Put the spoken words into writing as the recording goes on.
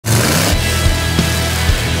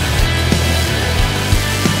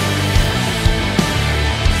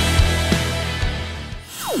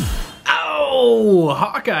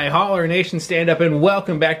Hawkeye Holler Nation, stand up and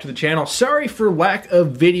welcome back to the channel. Sorry for lack of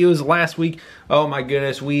videos last week. Oh my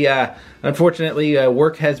goodness, we unfortunately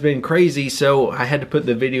work has been crazy, so I had to put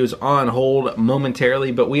the videos on hold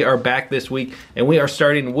momentarily, but we are back this week and we are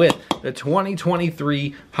starting with the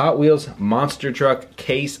 2023 Hot Wheels monster truck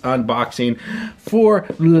case unboxing for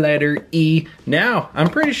letter E. Now, I'm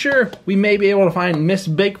pretty sure we may be able to find Miss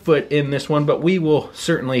Bigfoot in this one, but we will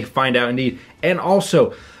certainly find out indeed. And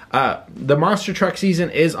also, the monster truck season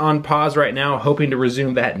is on pause right now, hoping to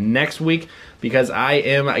resume that next week because I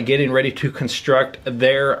am getting ready to construct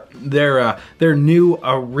their new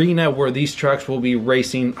arena where these trucks will be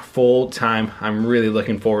racing full time. I'm really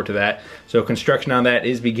looking forward to that. So construction on that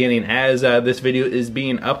is beginning as this video is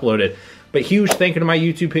being uploaded. But huge thank you to my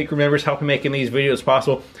YouTube Patreon members helping making these videos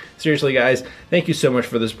possible. Seriously guys, thank you so much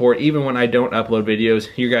for the support. Even when I don't upload videos,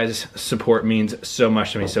 your guys' support means so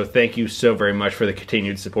much to me. So thank you so very much for the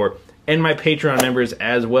continued support. And my Patreon members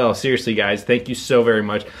as well. Seriously guys, thank you so very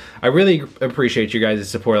much. I really appreciate you guys'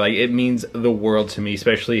 support. Like, it means the world to me,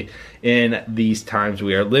 especially in these times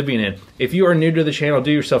we are living in. If you are new to the channel,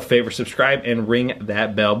 do yourself a favor, subscribe and ring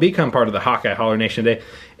that bell. Become part of the Hawkeye Holler Nation today.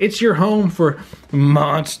 It's your home for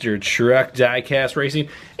monster truck diecast racing,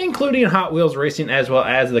 including Hot Wheels racing, as well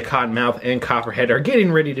as the Cottonmouth and Copperhead are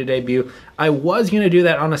getting ready to debut. I was going to do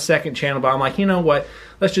that on a second channel, but I'm like, you know what?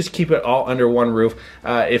 Let's just keep it all under one roof.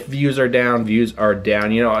 If views are down, views are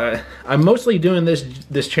down. You know, I'm mostly doing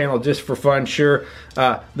this channel just for fun. Sure,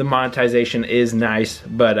 the monetization is nice,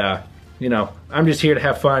 but you know, I'm just here to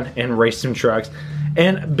have fun and race some trucks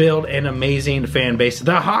and build an amazing fan base,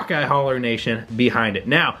 the Hawkeye Holler Nation, behind it.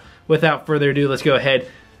 Now, without further ado, let's go ahead,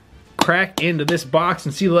 crack into this box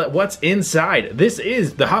and see what's inside. This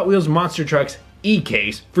is the Hot Wheels Monster Trucks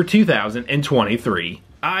E-Case for 2023.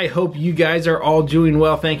 I hope you guys are all doing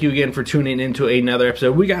well. Thank you again for tuning into another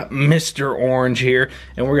episode. We got Mr. Orange here,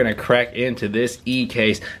 and we're gonna crack into this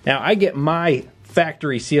E-Case. Now, I get my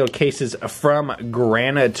factory sealed cases from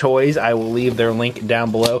Grana Toys. I will leave their link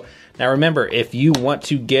down below. Now remember, if you want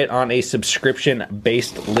to get on a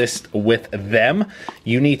subscription-based list with them,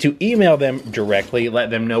 you need to email them directly, let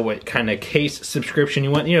them know what kind of case subscription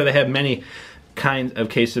you want. You know, they have many kinds of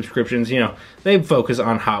case subscriptions. You know, they focus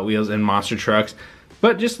on Hot Wheels and monster trucks,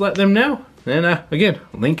 but just let them know. And again,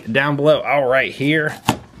 link down below. All right, here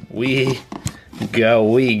we go.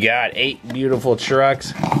 We got 8 beautiful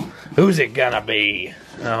trucks. Who's it gonna be?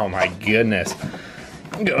 Oh my goodness.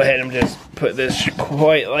 Go ahead and just put this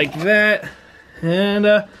quite like that. And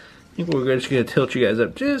I think we're just gonna tilt you guys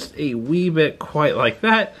up just a wee bit, quite like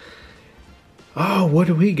that. Oh, what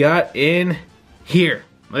do we got in here?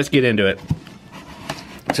 Let's get into it.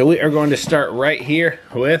 So we are going to start right here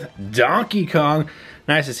with Donkey Kong.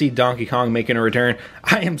 Nice to see Donkey Kong making a return.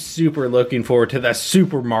 I am super looking forward to the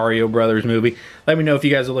Super Mario Brothers movie. Let me know if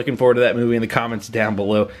you guys are looking forward to that movie in the comments down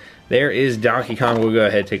below. There is Donkey Kong. We'll go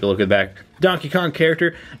ahead and take a look at the back. Donkey Kong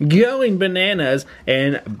character going bananas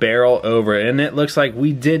and barrel over. And it looks like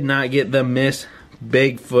we did not get the Miss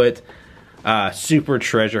Bigfoot super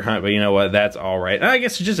treasure hunt, but you know what? That's all right. I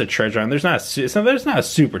guess it's just a treasure hunt. There's not a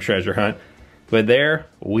super treasure hunt, but there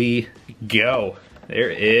we go. There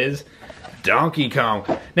is Donkey Kong.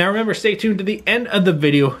 Now remember, stay tuned to the end of the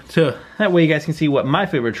video so that way you guys can see what my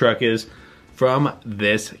favorite truck is from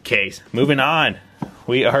this case. Moving on,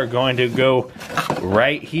 we are going to go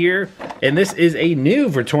right here, and this is a new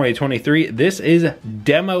for 2023. This is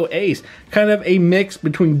Demo Ace, kind of a mix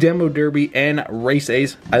between Demo Derby and Race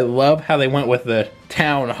Ace. I love how they went with the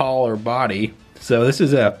town hauler body. So this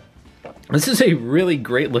is a really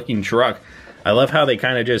great looking truck. I love how they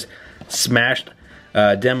kind of just smashed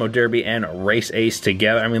Demo Derby and Race Ace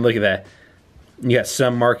together. I mean, look at that. You got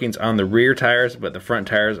some markings on the rear tires, but the front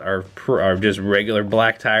tires are just regular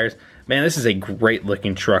black tires. Man, this is a great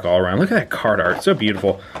looking truck all around. Look at that card art, so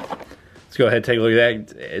beautiful. Let's go ahead and take a look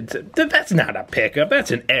at that. That's not a pickup, that's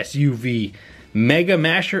an SUV. Mega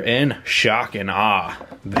Masher and Shock and Awe.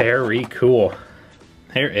 Very cool.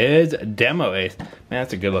 Here is Demo Ace. Man,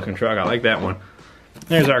 that's a good looking truck, I like that one.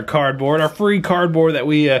 There's our cardboard, our free cardboard that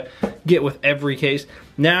we get with every case.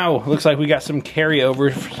 Now, looks like we got some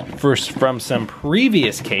carryover from some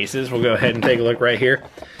previous cases. We'll go ahead and take a look right here.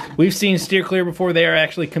 We've seen Steer Clear before. They are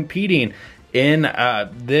actually competing in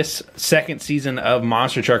this second season of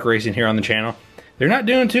monster truck racing here on the channel. They're not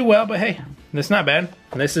doing too well, but hey, that's not bad.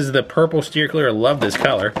 This is the purple Steer Clear. I love this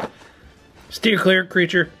color. Steer Clear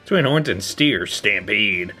Creature, Twin Horns, and Steer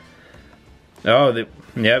Stampede. Oh,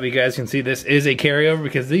 yeah, you guys can see this is a carryover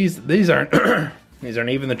because these aren't these aren't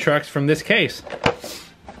even the trucks from this case.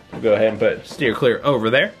 We'll go ahead and put Steer Clear over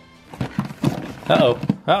there.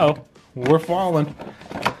 Uh-oh, we're falling.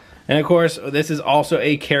 And of course, this is also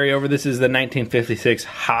a carryover. This is the 1956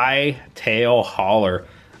 High Tail Hauler.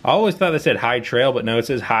 I always thought they said High Trail, but no, it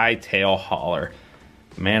says High Tail Hauler.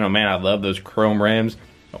 Man, oh man, I love those chrome rims.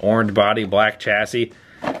 Orange body, black chassis.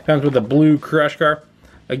 Comes with a blue crush car.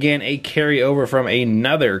 Again, a carryover from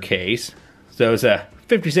another case. So it's a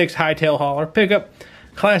 56 High Tail Hauler pickup,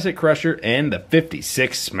 classic crusher, and the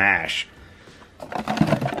 56 Smash.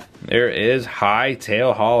 There is High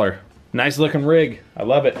Tail Hauler. Nice looking rig. I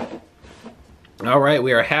love it. Alright,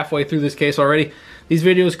 we are halfway through this case already. These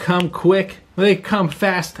videos come quick. They come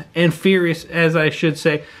fast and furious, as I should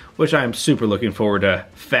say, which I'm super looking forward to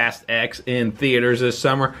Fast X in theaters this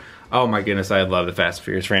summer. Oh my goodness, I love the Fast and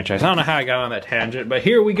Furious franchise. I don't know how I got on that tangent, but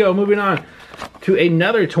here we go. Moving on to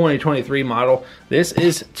another 2023 model. This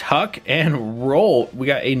is Tuck and Roll. We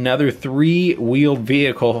got another 3-wheeled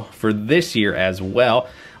vehicle for this year as well.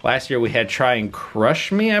 Last year we had Try and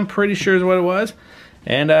Crush Me, I'm pretty sure is what it was.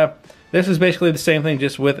 And this is basically the same thing,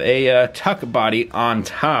 just with a Tuck body on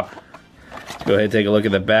top. Let's go ahead and take a look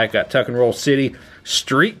at the back. Got Tuck and Roll City,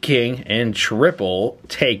 Street King, and Triple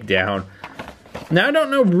Takedown. Now, I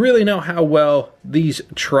don't really know how well these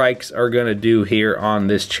trikes are going to do here on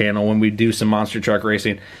this channel when we do some monster truck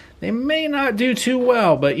racing. They may not do too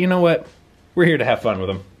well, but you know what? We're here to have fun with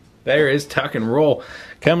them. There is Tuck and Roll.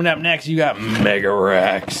 Coming up next, you got Mega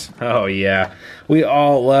Rex. Oh, yeah. We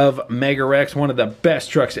all love Mega Rex, one of the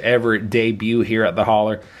best trucks to ever debut here at the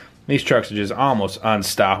hauler. These trucks are just almost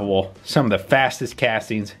unstoppable. Some of the fastest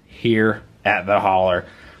castings here at the hauler.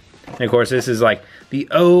 And of course, this is like the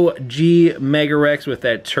OG Mega Rex with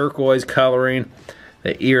that turquoise coloring,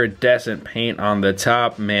 the iridescent paint on the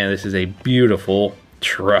top. Man, this is a beautiful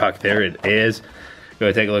truck. There it is. Go ahead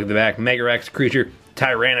and take a look at the back. Mega Rex Creature,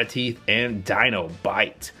 Tyranna Teeth, and Dino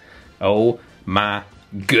Bite. Oh my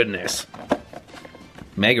goodness.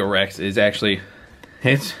 Mega Rex is actually,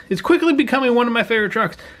 it's quickly becoming one of my favorite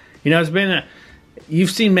trucks. You know, it's been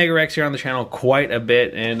you've seen Mega Rex here on the channel quite a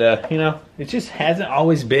bit, and you know, it just hasn't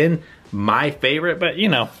always been my favorite, but you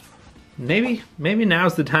know, maybe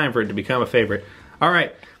now's the time for it to become a favorite. All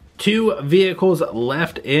right, 2 vehicles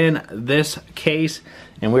left in this case,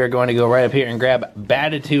 and we're going to go right up here and grab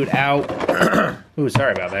Batitude out. Ooh,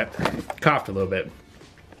 sorry about that. Coughed a little bit.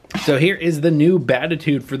 So here is the new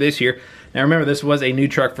Batitude for this year. Now remember, this was a new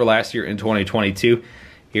truck for last year in 2022.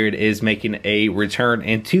 Here it is making a return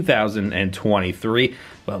in 2023.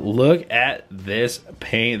 But look at this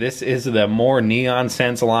paint. This is the more Neon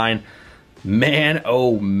Sense line. Man,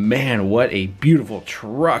 oh man, what a beautiful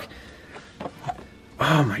truck.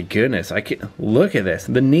 Oh my goodness, I can look at this.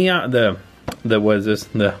 The neon, the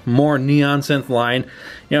more Neon Sense line.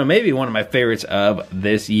 You know, maybe one of my favorites of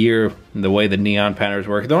this year, the way the neon patterns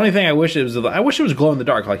work. The only thing I wish it was glow in the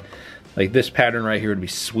dark. Like this pattern right here would be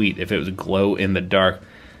sweet if it was glow in the dark.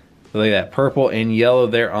 Look at that purple and yellow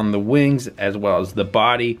there on the wings, as well as the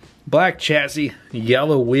body. Black chassis,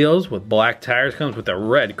 yellow wheels with black tires, comes with a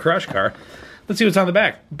red crush car. Let's see what's on the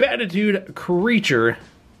back. Batitude Creature,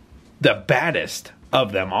 the baddest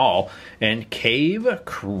of them all, and Cave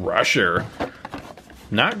Crusher.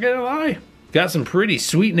 Not gonna lie, got some pretty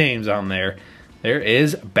sweet names on there. There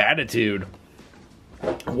is Batitude.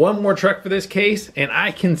 One more truck for this case, and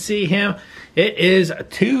I can see him. It is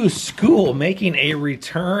 2 School making a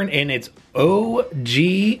return in its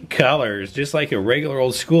OG colors, just like a regular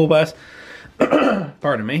old school bus.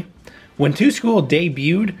 Pardon me. When 2 School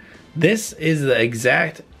debuted, this is the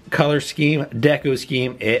exact color scheme, deco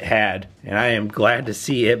scheme it had, and I am glad to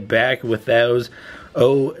see it back with those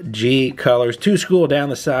OG colors. 2 School down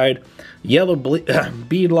the side, yellow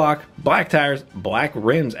beadlock, black tires, black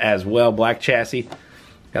rims as well, black chassis.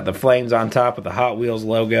 Got the flames on top with the Hot Wheels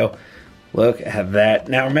logo. Look at that.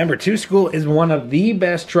 Now remember, 2 School is one of the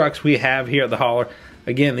best trucks we have here at the hauler.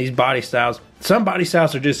 Again, these body styles, some body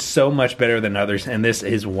styles are just so much better than others, and this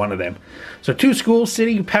is one of them. So 2 School,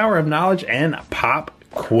 City Power of Knowledge, and Pop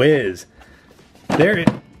Quiz. Get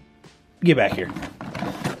back here.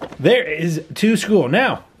 There is 2 School.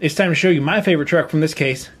 Now, it's time to show you my favorite truck from this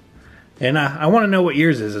case. And I want to know what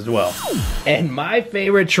yours is as well. And my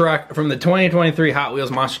favorite truck from the 2023 Hot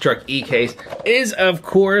Wheels Monster Truck E-Case is, of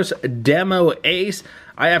course, Demo Ace.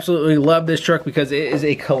 I absolutely love this truck because it is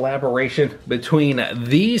a collaboration between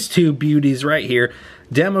these 2 beauties right here,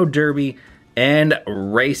 Demo Derby and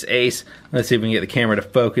Race Ace. Let's see if we can get the camera to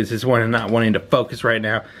focus. It's one not wanting to focus right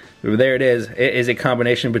now. There it is. It is a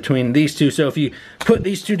combination between these 2. So if you put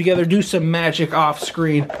these 2 together, do some magic off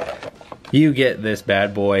screen, you get this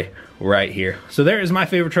bad boy right here. So there is my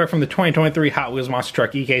favorite truck from the 2023 Hot Wheels Monster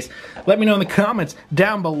Truck E-Case. Let me know in the comments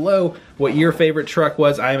down below what your favorite truck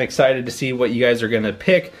was. I am excited to see what you guys are going to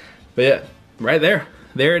pick. But yeah, right there,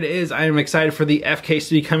 there it is. I am excited for the FK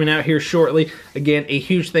to be coming out here shortly. Again, a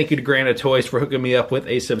huge thank you to Grana Toys for hooking me up with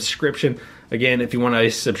a subscription. Again, if you want a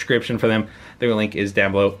subscription for them, their link is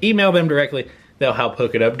down below. Email them directly. They'll help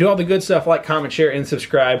hook it up. Do all the good stuff, like, comment, share, and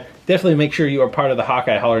subscribe. Definitely make sure you are part of the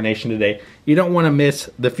Hawkeye Holler Nation today. You don't want to miss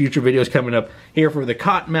the future videos coming up here for the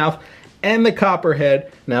Cottonmouth and the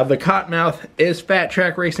Copperhead. Now, the Cottonmouth is fat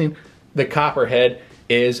track racing. The Copperhead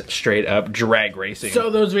is straight up drag racing. So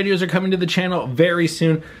those videos are coming to the channel very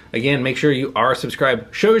soon. Again, make sure you are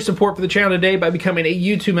subscribed. Show your support for the channel today by becoming a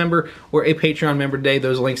YouTube member or a Patreon member today.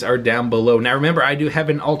 Those links are down below. Now remember, I do have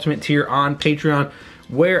an ultimate tier on Patreon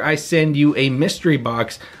where I send you a mystery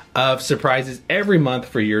box of surprises every month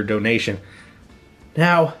for your donation.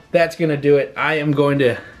 Now, that's gonna do it. I am going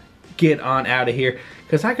to get on out of here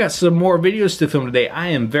because I got some more videos to film today. I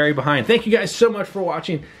am very behind. Thank you guys so much for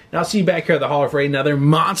watching, and I'll see you back here at the Holler for another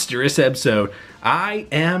monstrous episode. I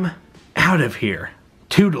am out of here.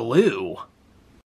 Toodaloo.